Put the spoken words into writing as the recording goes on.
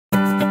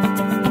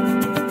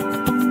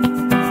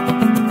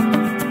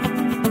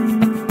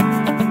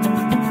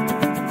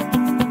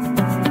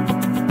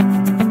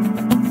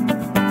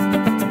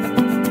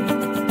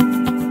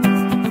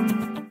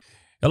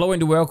Hello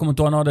and welcome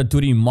to another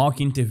Turing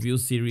Mock Interview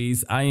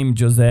series. I am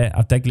Jose,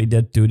 a tech lead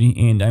at Turing,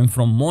 and I'm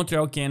from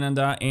Montreal,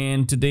 Canada.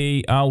 And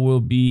today I will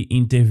be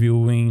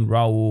interviewing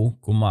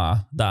Raul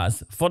Kumar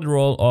Das for the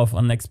role of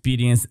an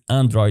experienced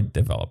Android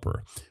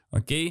developer.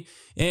 Okay,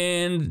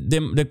 and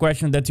the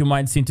question that you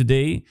might see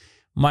today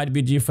might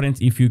be different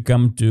if you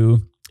come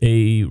to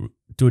the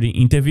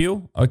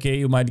interview. Okay,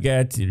 you might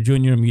get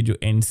junior, medium,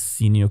 and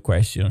senior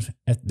questions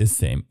at the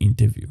same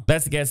interview.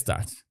 Let's get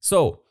started.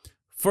 So,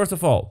 first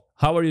of all,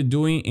 how are you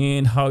doing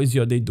and how is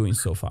your day doing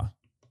so far?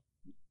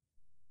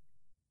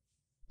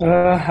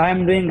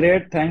 I'm doing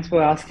great. Thanks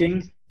for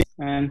asking.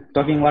 And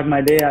talking about my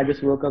day, I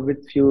just woke up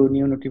with few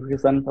new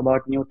notifications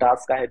about new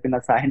tasks I have been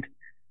assigned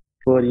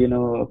for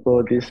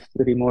for this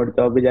remote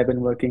job which I've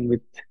been working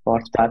with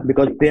Hotstar,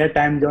 because their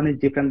time zone is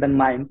different than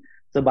mine.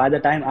 So by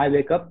the time I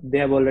wake up, they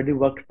have already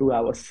worked 2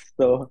 hours.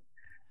 So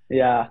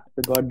yeah,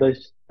 I got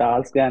those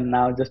tasks and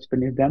now just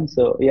finished them.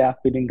 So yeah,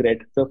 feeling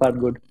great. So far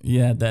good.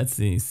 Yeah, that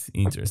is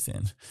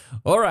interesting.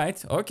 All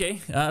right. Okay.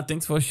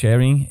 Thanks for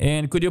sharing.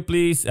 And could you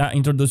please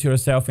introduce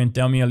yourself and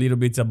tell me a little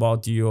bit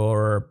about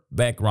your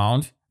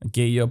background,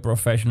 okay, your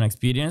professional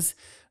experience.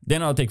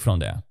 Then I'll take from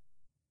there.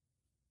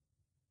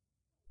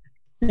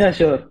 Yeah,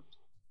 sure.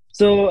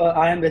 So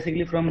I am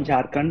basically from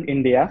Jharkhand,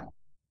 India,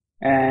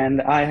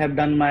 and I have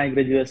done my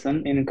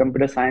graduation in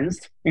computer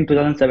science in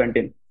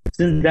 2017.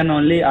 Since then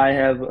only, I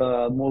have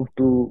moved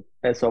to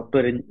a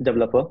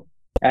developer.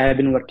 I have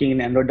been working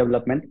in Android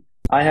development.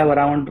 I have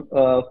around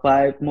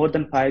more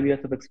than 5 years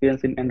of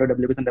experience in Android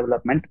application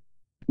development,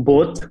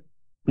 both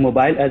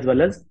mobile as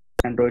well as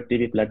Android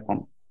TV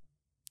platform.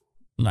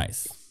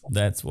 Nice.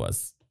 That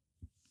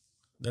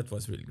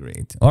was really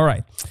great. All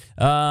right.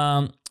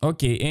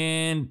 Okay.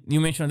 And you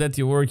mentioned that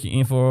you're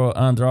working for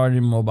Android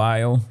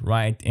mobile,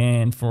 right?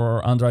 And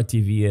for Android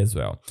TV as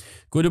well.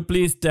 Could you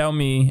please tell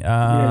me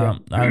a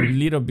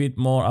little bit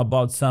more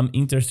about some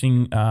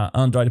interesting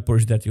Android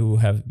projects that you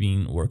have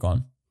been working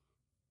on?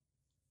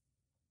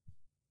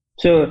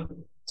 Sure.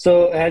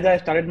 So as I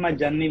started my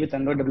journey with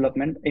Android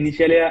development,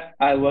 initially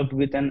I worked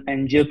with an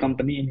NGO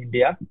company in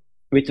India,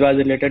 which was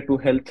related to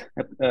health,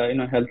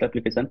 health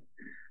application.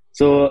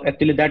 So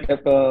actually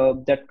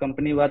that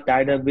company was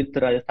tied up with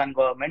Rajasthan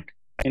government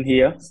in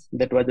here.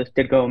 That was the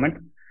state government.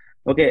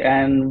 Okay,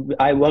 and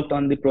I worked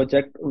on the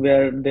project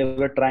where they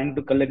were trying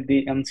to collect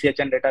the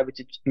MCHN data, which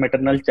is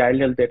maternal child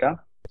health data.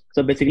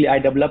 So basically, I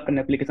developed an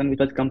application which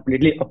was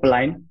completely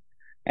offline,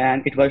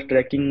 and it was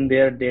tracking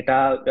their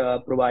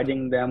data,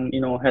 providing them,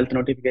 health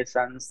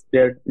notifications,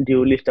 their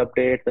due list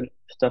updates and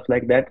stuff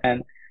like that.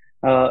 And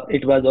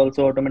it was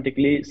also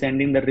automatically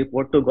sending the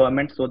report to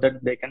government so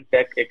that they can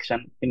take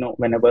action,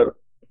 whenever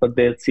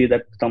they see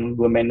that some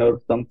woman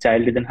or some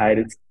child is in high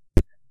risk.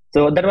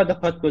 So that was the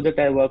first project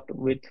I worked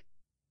with.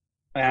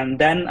 And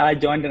then I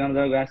joined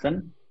another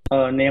organization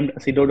named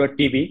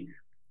Sido.tv,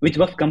 which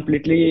was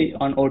completely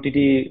on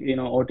OTT,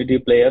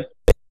 OTT player.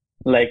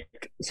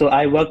 So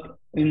I worked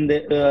in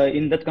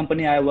that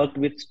company. I worked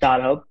with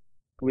StarHub,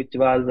 which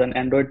was an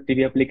Android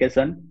TV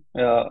application,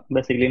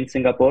 basically in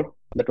Singapore.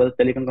 That was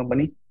a telecom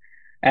company.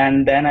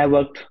 And then I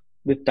worked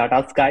with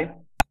Tata Sky.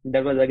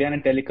 That was again a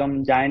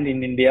telecom giant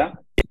in India,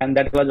 and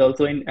that was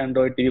also in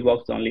Android TV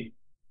box only.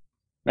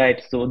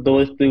 Right. So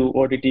those two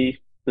OTT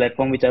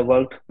platform which I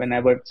worked when I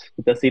worked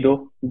with the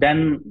Sido.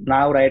 Then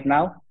right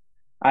now,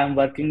 I'm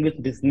working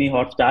with Disney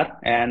Hotstar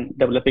and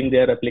developing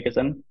their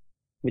application,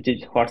 which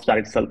is Hotstar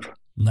itself.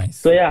 Nice.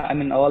 So yeah, I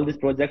mean, all these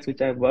projects which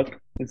I've worked,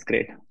 it's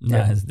great.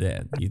 Nice.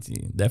 Yeah.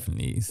 That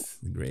definitely is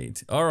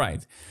great. All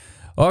right.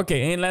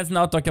 Okay. And let's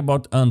now talk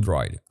about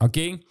Android.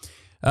 Okay.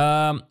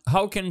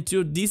 How can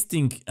two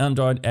distinct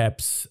Android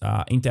apps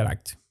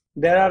interact?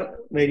 There are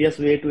various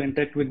ways to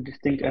interact with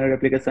distinct Android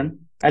application.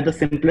 At the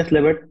simplest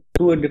level,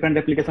 two different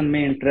applications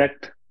may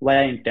interact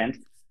via intents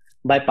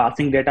by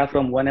passing data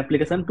from one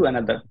application to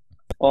another,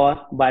 or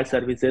by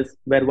services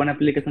where one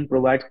application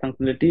provides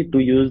functionality to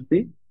use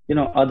the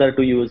other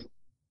to use.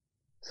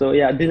 So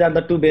yeah, these are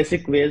the two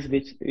basic ways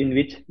in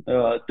which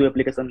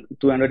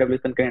two Android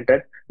applications can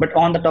interact. But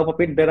on the top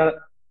of it, there are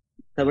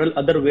several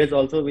other ways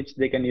also which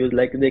they can use.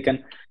 Like they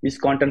can use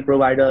content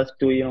providers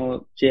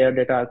to share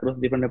data across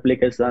different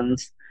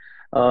applications.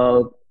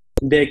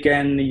 They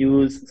can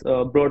use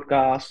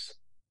broadcasts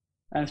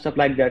and stuff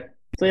like that.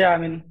 So yeah, I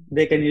mean,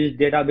 they can use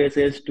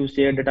databases to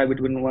share data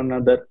between one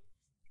another.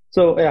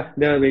 So yeah,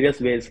 there are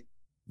various ways.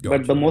 Gotcha.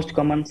 But the most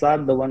common are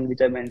the one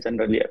which I mentioned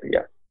earlier.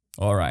 Yeah.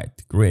 All right.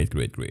 Great.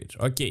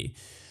 Okay.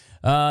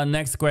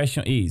 Next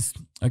question is,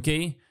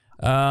 okay,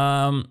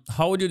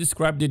 how would you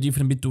describe the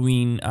difference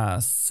between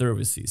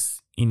services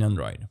in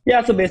Android?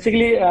 Yeah, so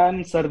basically,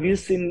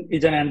 service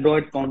is an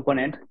Android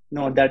component,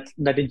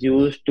 that is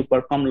used to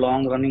perform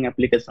long-running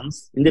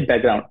applications in the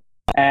background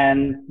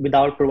and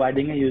without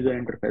providing a user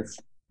interface.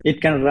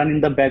 It can run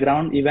in the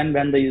background even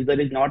when the user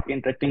is not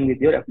interacting with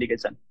your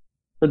application.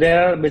 So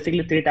there are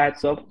basically three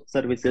types of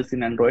services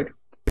in Android.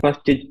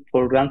 First is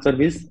foreground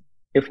service.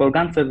 A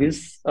foreground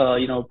service,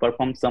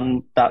 performs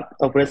some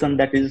operation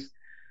that is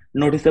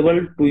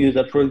noticeable to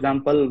user. For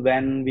example,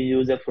 when we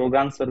use a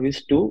program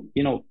service to,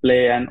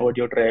 play an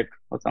audio track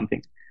or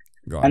something.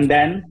 And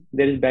then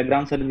there is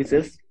background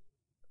services.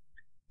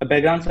 A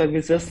background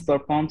services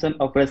performs an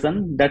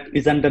operation that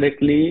isn't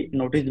directly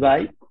noticed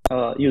by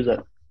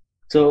user.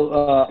 So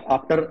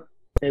after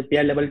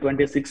API level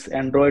 26,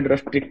 Android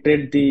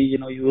restricted the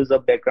use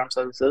of background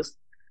services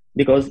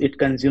because it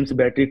consumes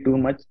battery too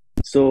much.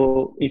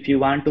 So if you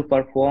want to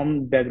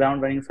perform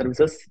background running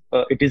services,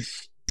 it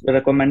is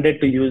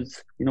recommended to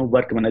use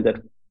work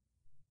manager.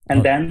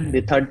 And then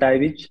the third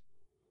type is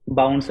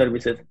bound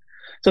services.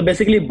 So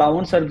basically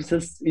bound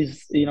services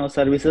is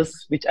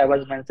services which I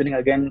was mentioning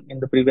again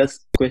in the previous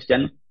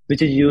question,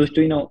 which is used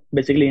to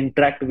basically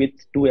interact with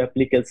two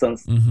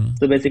applications.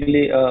 So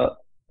basically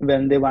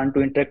when they want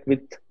to interact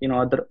with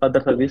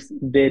other service,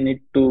 they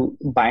need to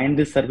bind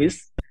this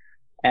service,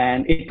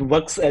 and it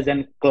works as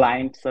a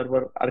client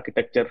server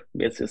architecture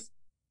basis.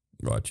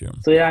 Got you.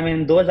 So yeah, I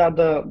mean those are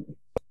the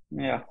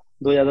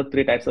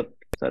three types of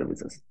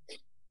services.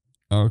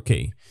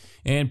 Okay.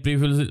 And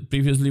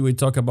previously we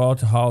talked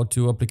about how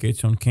two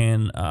applications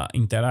can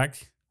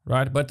interact,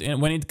 right? But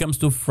when it comes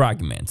to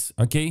fragments,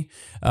 okay,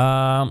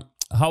 how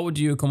would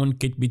you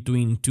communicate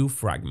between two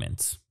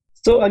fragments?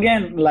 So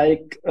again,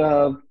 like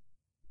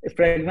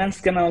fragments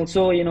can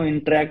also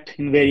interact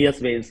in various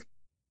ways,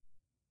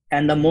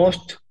 and the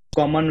most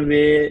common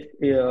way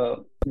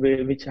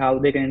which how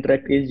they can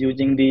interact is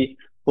using the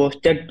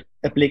hosted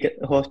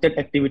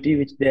activity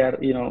which they are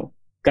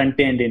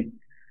contained in.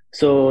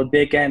 So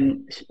they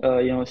can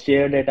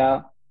share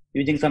data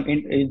using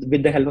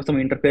with the help of some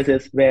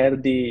interfaces where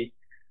the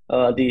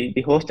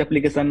host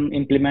application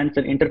implements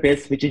an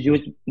interface which is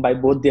used by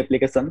both the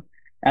application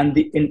and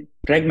the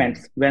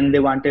fragments. When they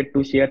wanted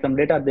to share some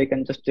data, they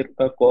can just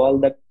call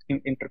that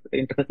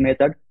interface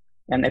method,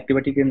 and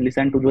activity can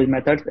listen to those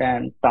methods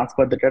and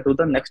transfer the data to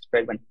the next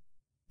fragment.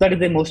 That is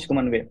the most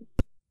common way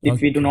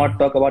if we do not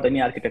talk about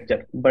any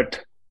architecture.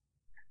 But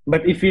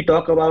if we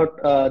talk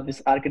about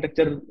this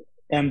architecture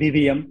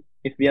MVVM,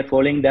 if we are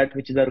following that,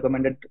 which is a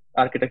recommended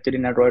architecture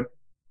in Android,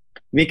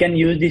 we can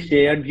use the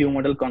shared view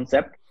model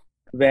concept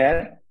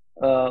where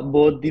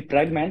both the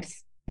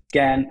fragments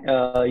can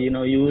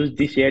use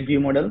the shared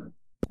view model,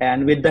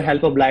 and with the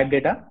help of live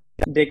data,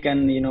 they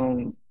can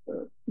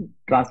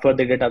transfer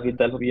the data with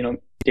the help of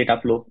data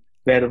flow,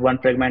 where one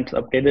fragment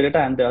update the data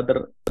and the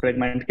other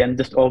fragment can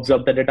just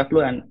observe the data flow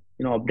and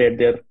update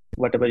their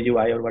whatever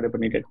UI or whatever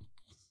needed.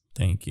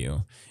 Thank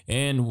you.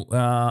 And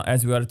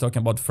as we are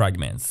talking about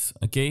fragments,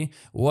 okay,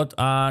 what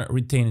are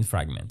retained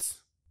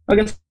fragments?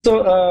 Okay,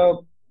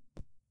 so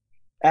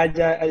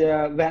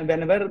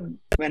whenever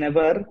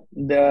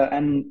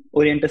an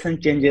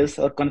orientation changes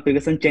or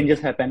configuration changes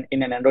happen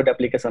in an Android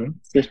application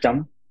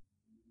system,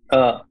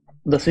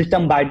 the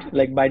system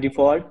by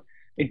default,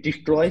 it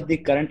destroys the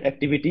current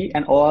activity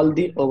and all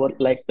the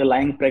the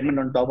lying fragment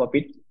on top of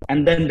it,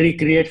 and then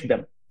recreates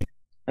them,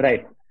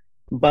 right?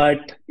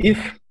 But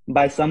if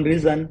by some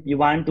reason you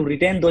want to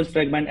retain those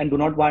fragments and do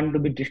not want to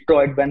be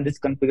destroyed when this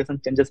configuration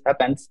changes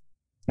happens,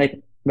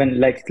 like when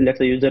let's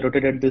say user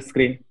rotated the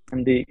screen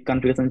and the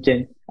configuration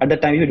change, at the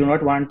time you do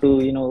not want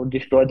to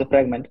destroy the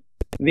fragment,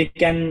 we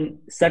can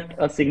set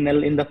a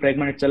signal in the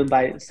fragment itself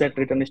by set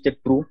return state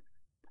true,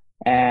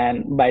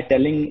 and by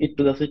telling it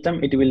to the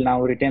system, it will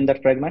now retain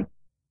that fragment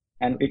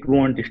and it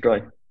won't destroy.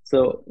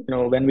 So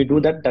when we do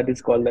that, that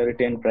is called a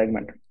retained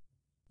fragment.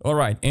 All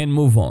right, and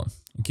move on.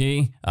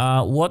 Okay,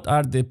 what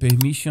are the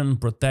permission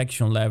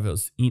protection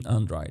levels in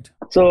Android?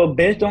 So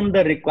based on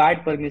the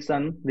required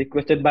permission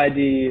requested by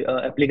the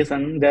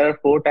application, there are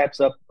 4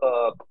 types of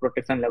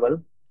protection level.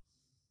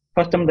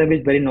 First of them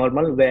is very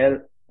normal,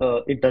 where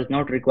it does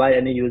not require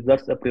any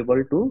user's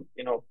approval to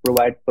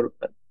provide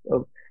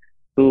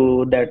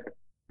to that.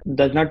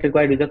 Does not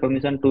require user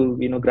permission to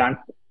grant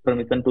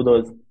permission to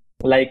those,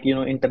 like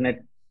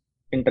internet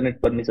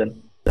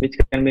permission, which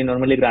can be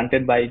normally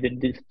granted by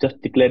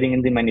just declaring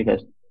in the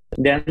manifest.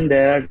 Then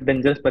there are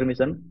dangerous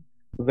permission,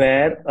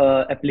 where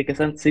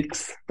application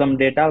seeks some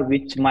data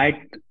which might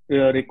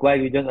require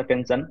user's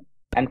attention,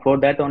 and for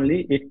that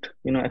only it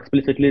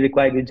explicitly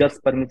requires user's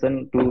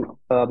permission to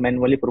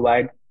manually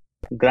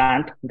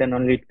grant, then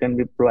only it can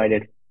be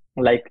provided,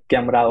 like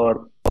camera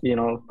or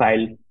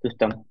file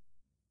system.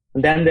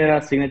 Then there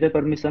are signature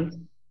permissions.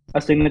 A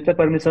signature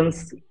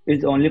permissions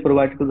is only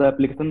provided to the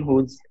application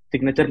whose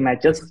signature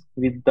matches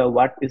with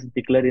what is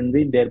declared in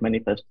their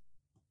manifest.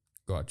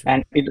 Gotcha.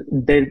 And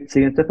the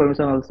signature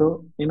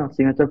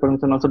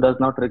permission also does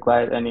not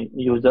require any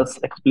user's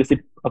explicit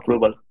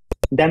approval.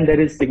 Then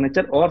there is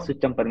signature or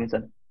system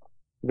permission,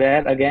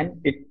 where again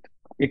it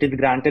is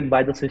granted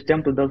by the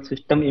system to the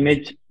system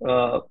image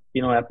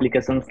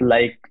applications,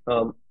 like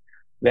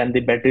when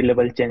the battery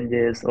level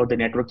changes or the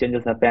network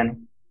changes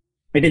happen.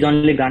 It is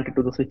only granted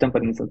to the system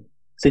permission,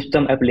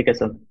 system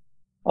application,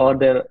 or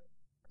there.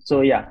 So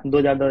yeah,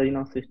 those are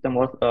the system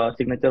or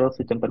signature or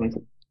system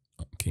permission.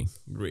 Okay,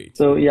 great.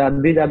 So yeah,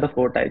 these are the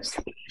 4 types.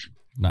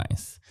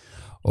 Nice.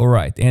 All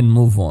right, and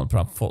move on.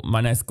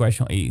 My next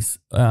question is,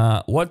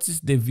 what is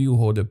the view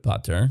holder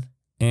pattern,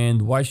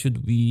 and why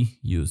should we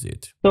use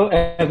it? So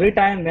every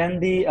time when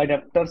the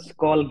adapters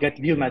call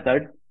getView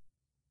method,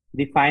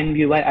 the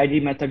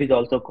findViewID method is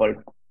also called.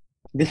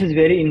 This is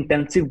very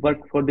intensive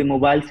work for the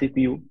mobile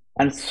CPU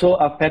and so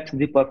affects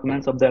the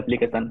performance of the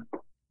application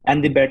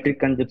and the battery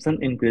consumption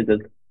increases.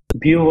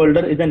 View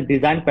holder is a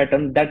design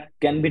pattern that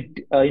can be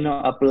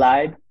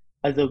applied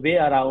as a way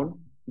around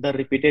the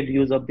repeated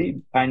use of the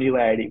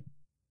findViewID.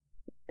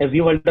 A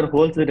view holder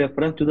holds the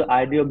reference to the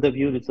ID of the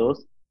view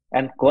resource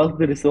and calls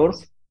the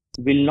resource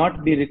will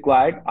not be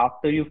required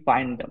after you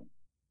find them.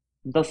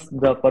 Thus,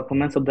 the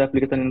performance of the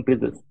application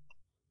increases.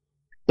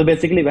 So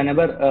basically,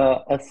 whenever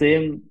a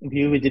same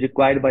view is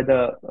required by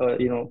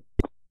the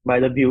by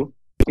the view,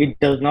 it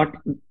does not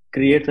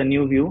create a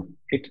new view.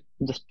 It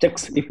just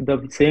checks if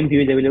the same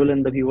view is available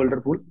in the view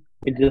holder pool.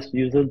 It just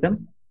uses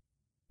them,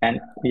 and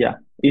yeah,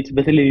 it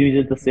basically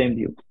uses the same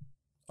view.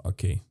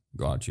 Okay,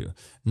 got you.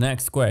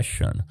 Next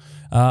question.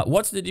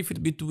 What's the difference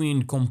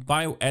between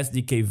compile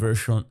SDK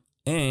version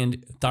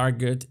and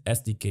target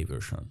SDK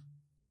version?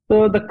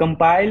 So the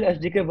compile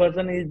SDK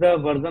version is the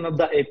version of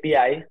the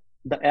API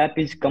the app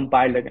is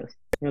compiled against.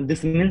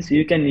 This means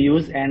you can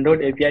use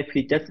Android API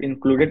features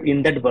included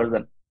in that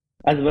version,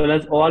 as well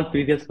as all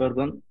previous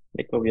versions,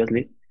 like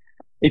obviously.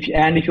 If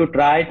you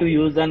try to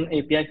use an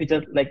API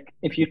feature, like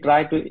if you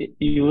try to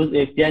use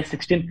API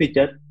 16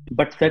 feature,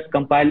 but set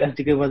compile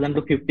SDK version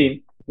to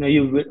 15,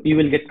 you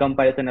will get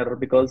comparison error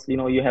because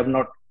you have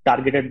not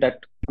targeted that.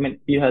 I mean,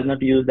 you have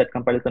not used that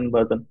comparison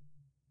version.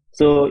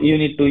 So you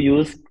need to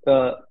use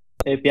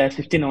API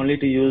 16 only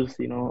to use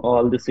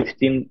all the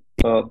 16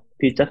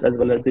 features as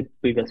well as the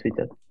previous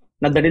features.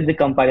 Now that is the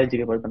compile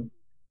SDK version.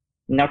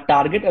 Now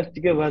target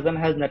SDK version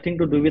has nothing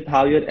to do with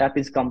how your app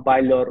is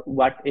compiled or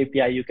what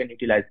API you can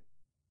utilize.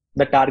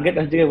 The target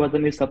SDK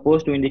version is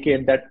supposed to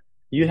indicate that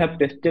you have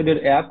tested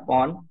your app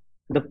on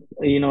the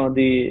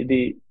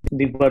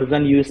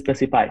version you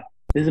specify.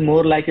 This is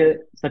more like a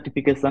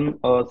certification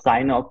or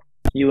sign off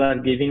you are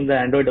giving the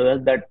Android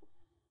OS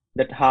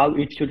that how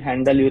it should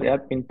handle your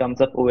app in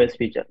terms of OS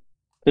feature.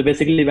 So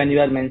basically, when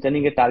you are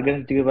mentioning a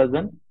target SDK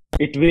version,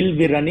 it will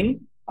be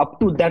running up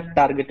to that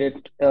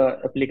targeted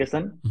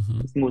application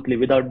smoothly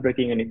without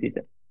breaking any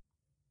feature.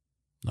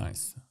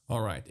 Nice.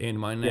 All right. And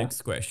my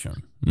next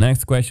question.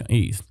 Next question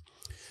is,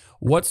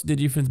 what's the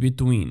difference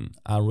between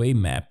array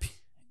map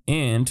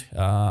and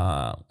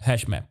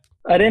Hashmap?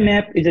 Array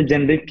map is a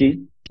generic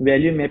key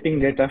value mapping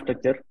data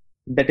structure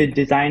that is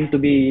designed to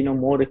be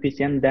more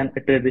efficient than a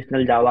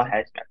traditional Java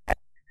hash map.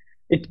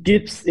 It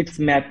keeps its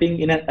mapping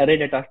in an array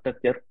data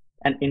structure,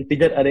 an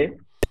integer array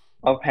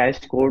of hash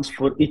codes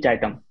for each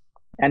item,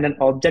 and an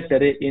object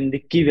array in the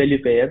key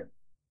value pair.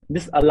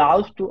 This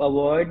allows to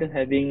avoid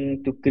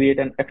having to create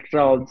an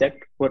extra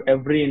object for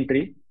every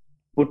entry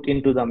put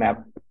into the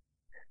map.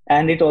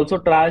 And it also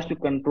tries to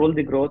control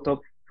the growth of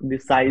the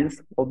size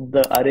of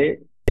the array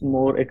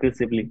more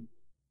aggressively,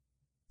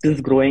 since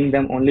growing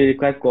them only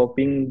require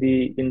copying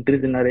the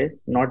entries in array,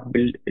 not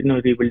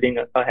rebuilding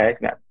a hash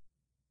map.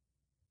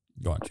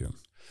 Got you.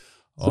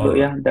 So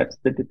yeah, that's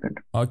the difference.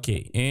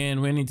 Okay,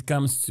 and when it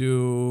comes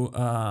to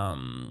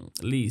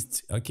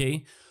lists,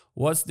 okay,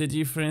 what's the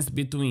difference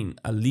between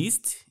a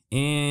list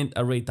and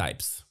array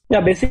types?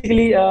 Yeah,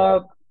 basically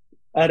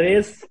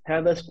arrays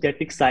have a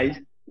static size.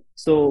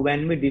 So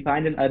when we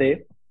define an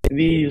array,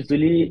 we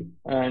usually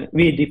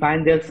we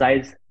define their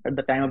size at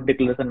the time of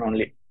declaration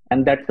only,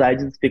 and that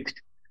size is fixed.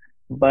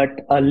 But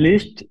a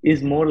list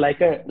is more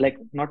like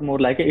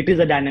it is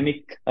a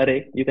dynamic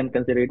array, you can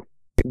consider it,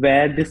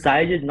 where the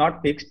size is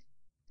not fixed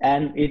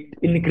and it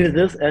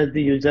increases as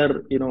the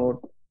user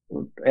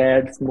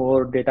adds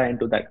more data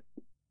into that.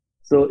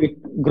 So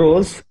it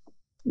grows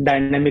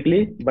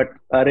dynamically, but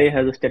array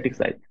has a static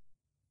size.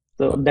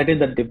 So that is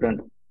the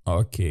difference.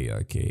 Okay.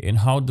 And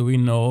how do we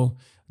know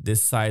the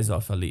size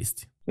of a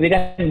list? We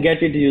can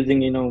get it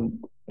using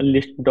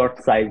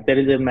list.size. There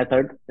is a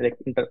method, like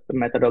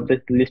method of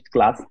this list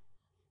class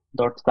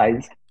dot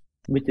size,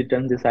 which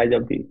returns the size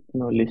of the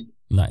list.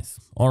 Nice.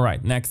 All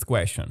right. Next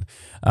question.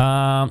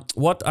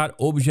 What are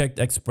object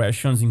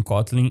expressions in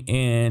Kotlin,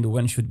 and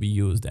when should we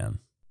use them?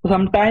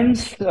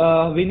 Sometimes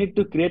we need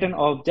to create an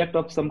object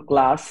of some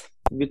class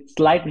with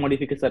slight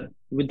modification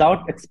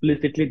without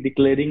explicitly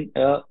declaring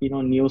a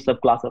new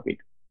subclass of it.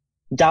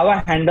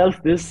 Java handles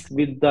this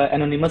with the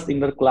anonymous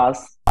inner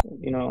class,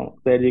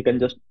 where you can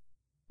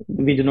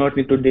we do not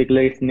need to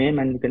declare its name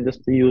and you can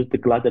just use the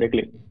class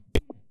directly.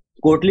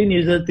 Kotlin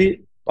uses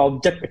the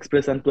object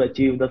expression to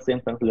achieve the same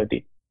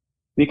functionality.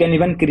 We can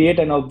even create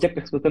an object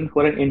expression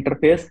for an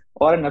interface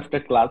or an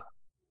abstract class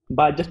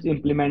by just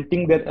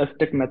implementing their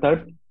abstract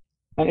method,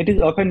 and it is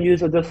often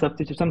used as a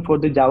substitution for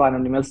the Java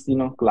anonymous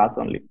class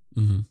only.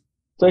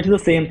 So it is the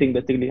same thing,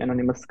 basically,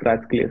 anonymous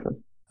class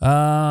creation.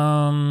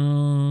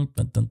 All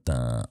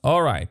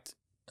right.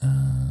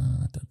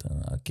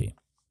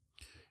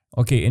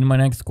 Okay, and my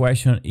next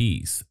question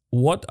is,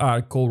 what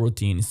are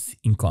coroutines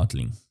in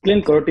Kotlin?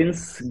 Kotlin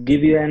coroutines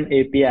give you an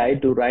API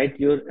to write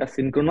your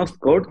asynchronous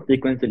code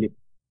sequentially.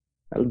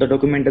 The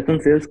documentation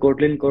says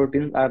Kotlin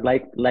coroutines are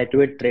like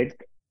lightweight threads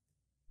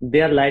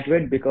They are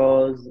lightweight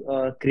because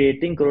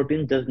creating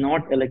coroutines does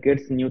not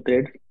allocate new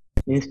threads.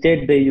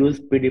 Instead, they use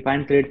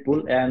predefined thread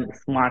pool and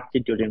smart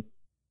scheduling.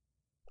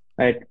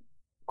 Right.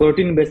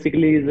 Kotlin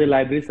basically is a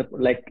library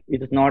like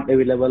it is not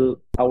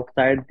available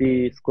outside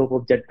the scope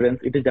of JetBrains.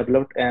 It is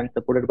developed and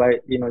supported by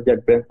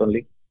JetBrains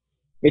only.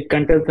 It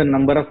contains a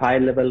number of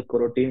high-level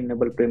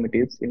coroutine-enabled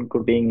primitives,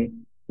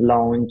 including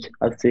launch,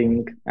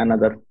 async, and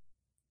others.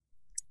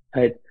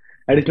 Right.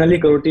 Additionally,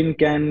 coroutine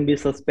can be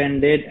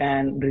suspended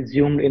and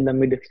resumed in the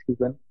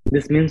mid-execution.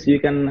 This means you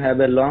can have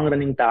a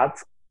long-running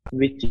task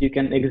which you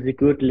can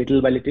execute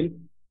little by little.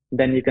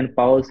 Then you can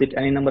pause it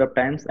any number of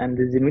times and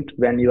resume it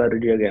when you are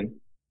ready again.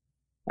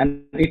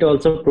 And it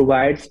also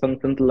provides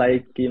functions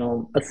like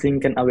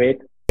async and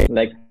await,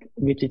 like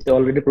which is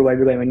already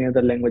provided by many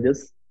other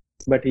languages.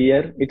 But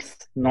here it's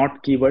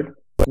not keyword.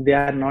 They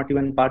are not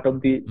even part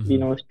of the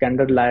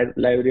standard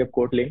library of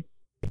Kotlin.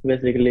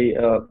 Basically,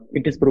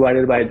 it is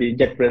provided by the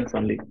JetBrains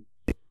only.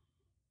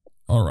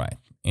 All right.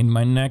 And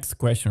my next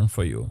question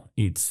for you,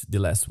 it's the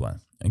last one.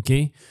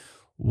 Okay.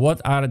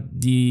 What are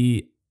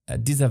the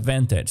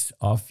disadvantages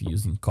of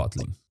using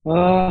Kotlin?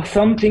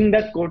 Something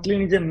that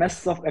Kotlin is a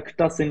mess of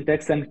extra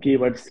syntax and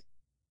keywords.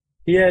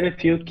 Here are a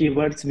few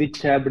keywords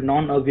which have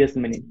non-obvious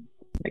meaning,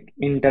 like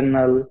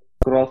internal,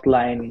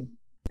 cross-line,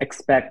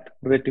 expect,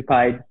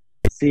 rectified,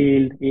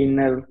 sealed,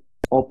 inner,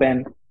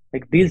 open.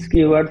 Like these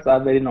keywords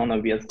are very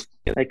non-obvious.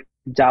 Like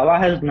Java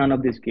has none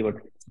of these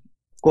keywords.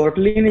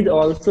 Kotlin is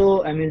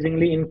also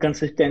amazingly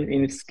inconsistent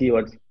in its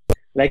keywords.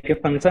 Like a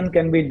function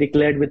can be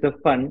declared with a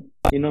fun,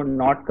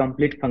 not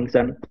complete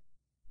function,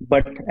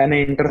 but an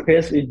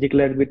interface is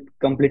declared with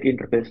complete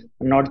interface,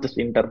 not just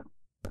inter.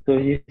 So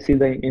you see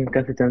the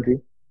inconsistency.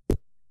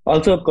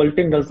 Also,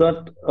 Kotlin does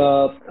not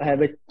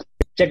have a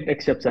checked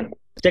exception.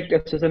 Checked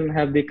exception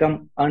have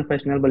become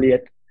unfashionable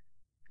yet.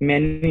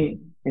 Many,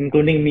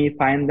 including me,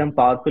 find them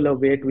powerful a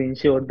way to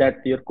ensure that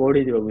your code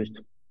is robust.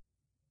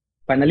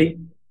 Finally,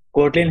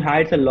 Kotlin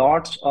hides a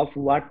lot of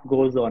what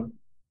goes on.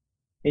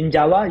 In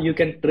Java, you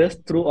can trace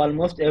through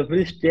almost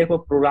every step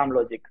of program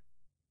logic.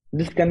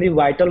 This can be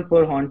vital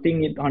for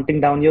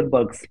hunting down your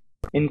bugs.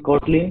 In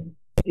Kotlin,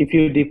 if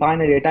you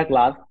define a data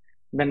class,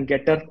 then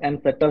getters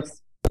and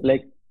setters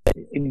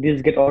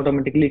these get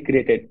automatically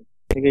created.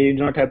 Okay, you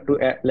do not have to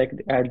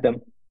add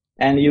them,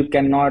 and you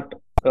cannot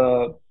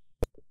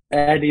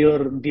add your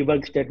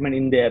debug statement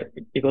in there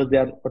because they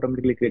are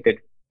automatically created.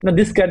 Now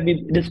this could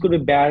be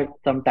bad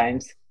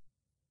sometimes.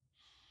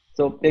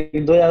 So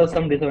those are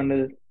some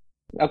disadvantages.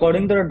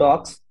 According to the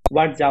docs,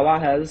 what Java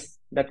has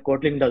that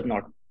Kotlin does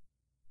not: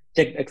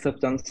 checked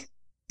exceptions,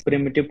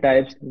 primitive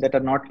types that are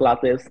not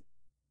classes,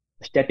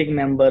 static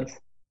members,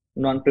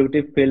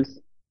 non-primitive fields,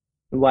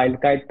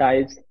 wildcard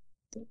types,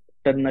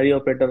 ternary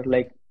operators,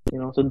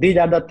 so these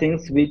are the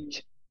things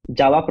which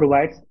Java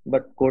provides,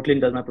 but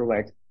Kotlin does not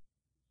provide.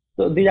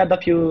 So these are the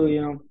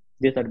few,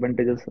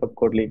 disadvantages of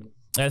Kotlin.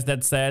 As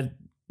that said,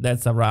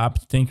 that's a wrap.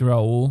 Thank you,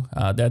 Raul.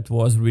 That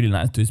was really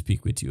nice to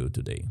speak with you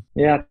today.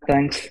 Yeah,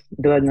 thanks.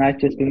 It was nice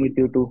to speak with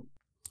you too.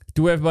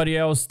 To everybody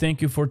else,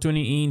 thank you for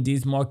tuning in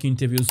this mock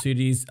interview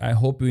series. I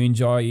hope you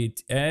enjoy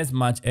it as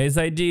much as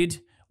I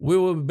did. We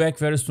will be back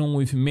very soon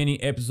with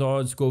many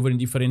episodes covering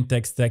different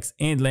tech stacks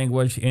and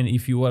language. And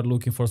if you are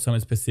looking for some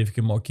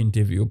specific mock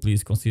interview,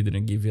 please consider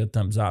and give it a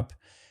thumbs up.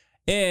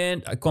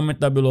 And a comment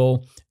down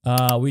below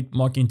with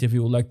mock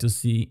interview you would like to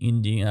see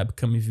in the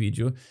upcoming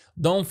video.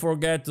 Don't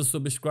forget to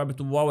subscribe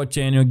to our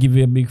channel. Give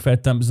it a big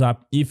fat thumbs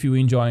up if you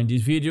enjoyed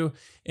this video.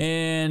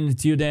 And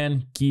till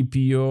then, keep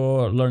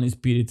your learning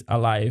spirit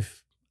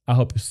alive. I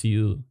hope to see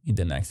you in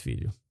the next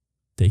video.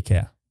 Take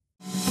care.